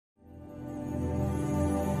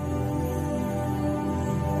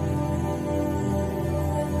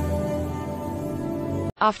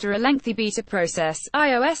After a lengthy beta process,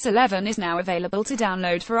 iOS 11 is now available to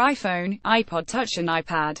download for iPhone, iPod Touch and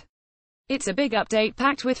iPad. It's a big update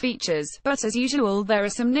packed with features, but as usual there are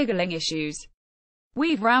some niggling issues.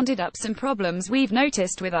 We've rounded up some problems we've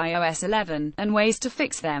noticed with iOS 11, and ways to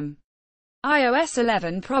fix them. iOS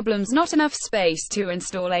 11 problems: not enough space to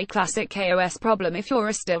install. A classic KOS problem. If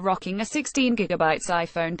you're still rocking a 16GB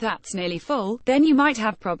iPhone that's nearly full, then you might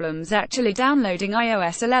have problems actually downloading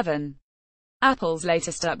iOS 11. Apple's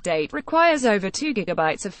latest update requires over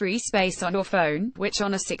 2GB of free space on your phone, which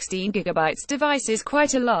on a 16GB device is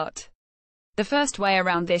quite a lot. The first way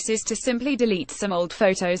around this is to simply delete some old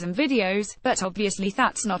photos and videos, but obviously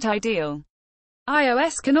that's not ideal.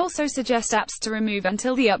 iOS can also suggest apps to remove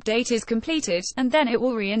until the update is completed, and then it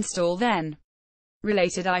will reinstall then.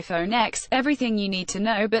 Related: iPhone X, everything you need to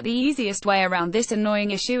know, but the easiest way around this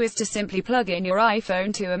annoying issue is to simply plug in your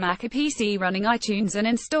iPhone to a Mac or PC running iTunes and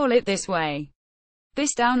install it this way.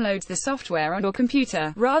 This downloads the software on your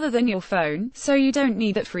computer, rather than your phone, so you don't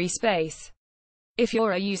need that free space. If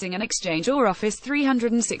you're using an Exchange or Office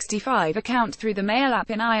 365 account through the Mail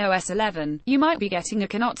app in iOS 11, you might be getting a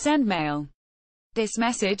cannot send mail. This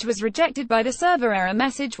message was rejected by the server error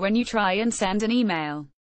message when you try and send an email.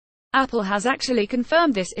 Apple has actually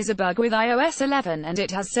confirmed this is a bug with iOS 11, and it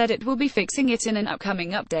has said it will be fixing it in an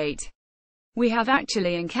upcoming update. We have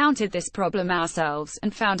actually encountered this problem ourselves,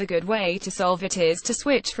 and found a good way to solve it is to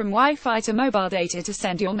switch from Wi-Fi to mobile data to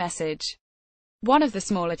send your message. One of the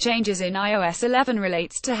smaller changes in iOS 11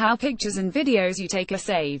 relates to how pictures and videos you take are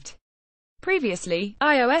saved. Previously,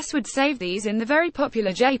 iOS would save these in the very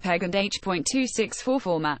popular JPEG and H.264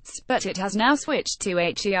 formats, but it has now switched to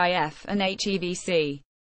HEIF and HEVC.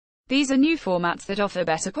 These are new formats that offer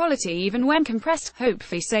better quality even when compressed,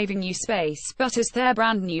 hopefully saving you space, but as they're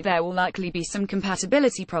brand new there will likely be some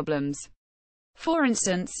compatibility problems. For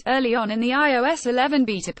instance, early on in the iOS 11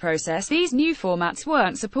 beta process these new formats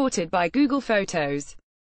weren't supported by Google Photos.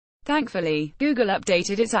 Thankfully, Google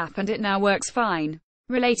updated its app and it now works fine.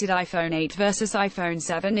 Related: iPhone 8 versus iPhone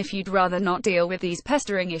 7. If you'd rather not deal with these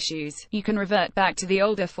pestering issues, you can revert back to the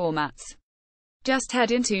older formats. Just head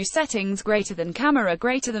into Settings, Camera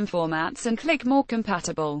Formats, and click More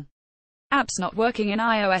Compatible. Apps not working in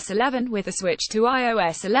iOS 11. With the switch to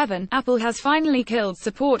iOS 11, Apple has finally killed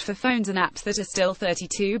support for phones and apps that are still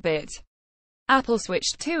 32-bit. Apple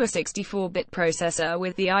switched to a 64-bit processor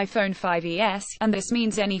with the iPhone 5es, and this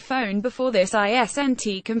means any phone before this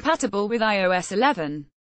isn't compatible with iOS 11.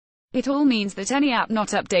 It all means that any app not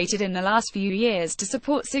updated in the last few years to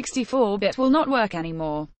support 64-bit will not work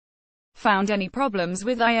anymore. Found any problems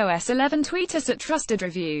with iOS 11? Tweet us at Trusted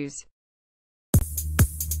Reviews.